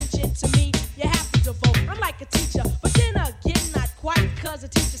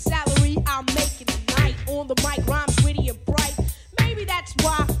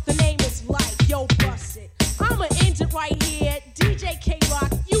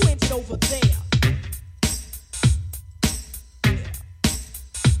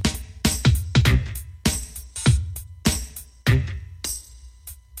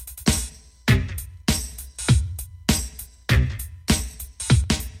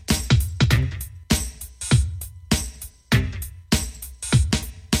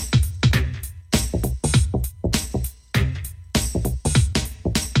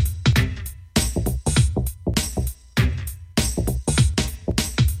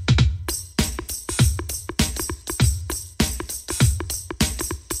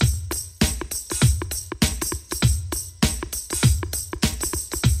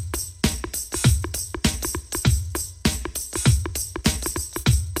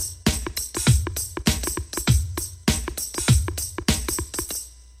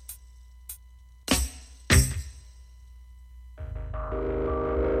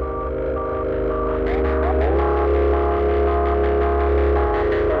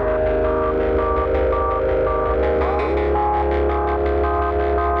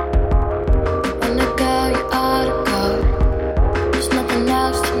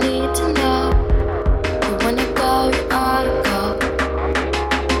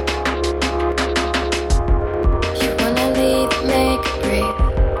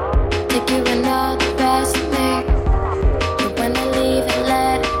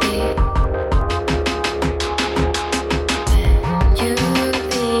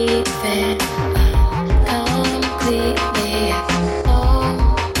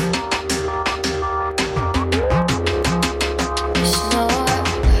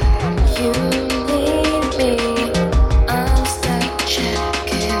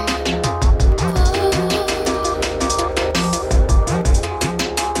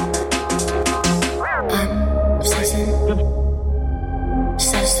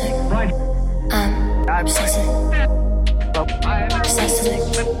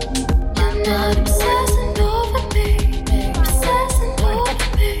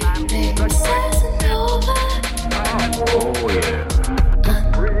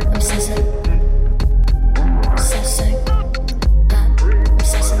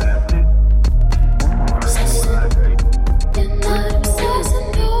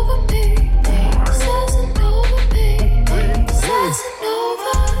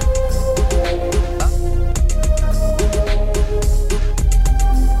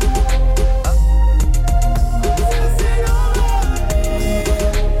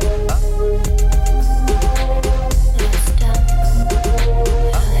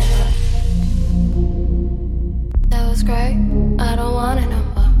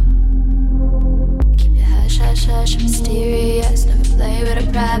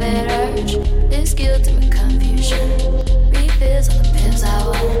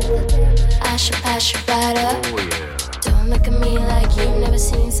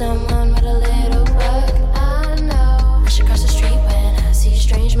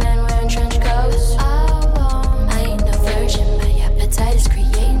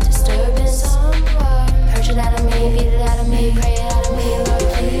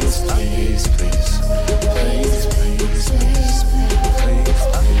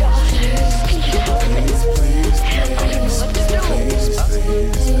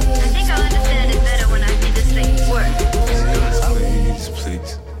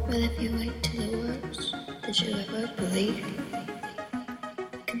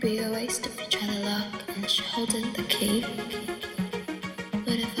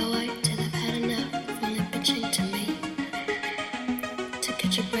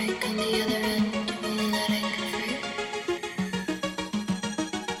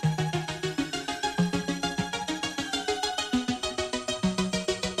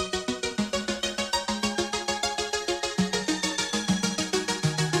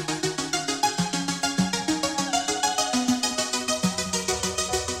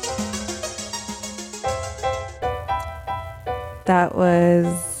That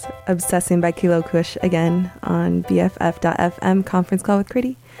was Obsessing by Kilo Kush again on BFF.FM Conference Call with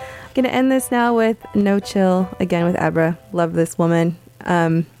Critty. I'm going to end this now with No Chill again with Abra. Love this woman.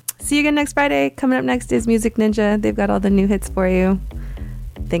 See you again next Friday. Coming up next is Music Ninja. They've got all the new hits for you.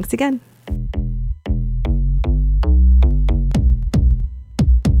 Thanks again.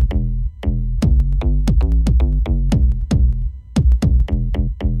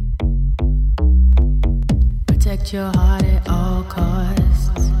 Protect your heart at all costs.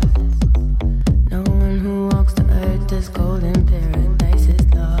 No one who walks the earth this golden paradise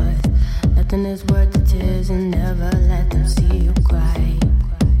is lost. Nothing is worth the tears and never let them see you cry.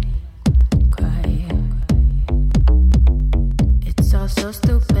 Cry. It's all so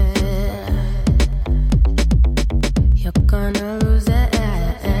stupid. You're gonna lose it.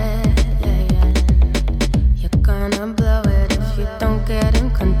 You're gonna blow it if you don't get in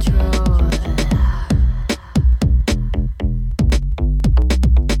control.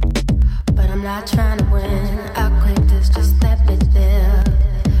 I'm not trying to win, I quit this, just let me live.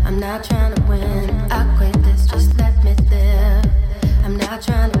 I'm not trying to win, I quit this, just let me live. I'm not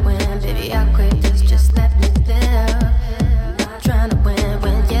trying to win, baby, I quit this, just let me live. I'm not trying to win,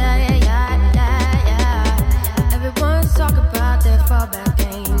 yeah. Everyone's talking about their fallback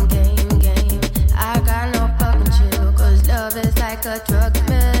game. I got no fucking chill, cause love is like a drug.